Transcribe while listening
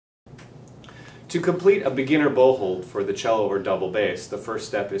To complete a beginner bow hold for the cello or double bass, the first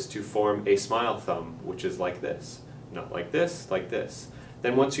step is to form a smile thumb, which is like this. Not like this, like this.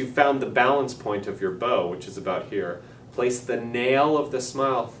 Then once you've found the balance point of your bow, which is about here, place the nail of the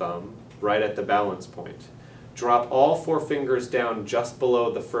smile thumb right at the balance point. Drop all 4 fingers down just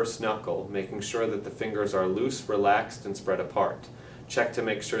below the first knuckle, making sure that the fingers are loose, relaxed, and spread apart. Check to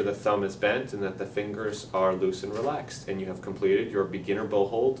make sure the thumb is bent and that the fingers are loose and relaxed, and you have completed your beginner bow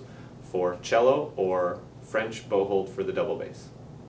hold for cello or French bow hold for the double bass.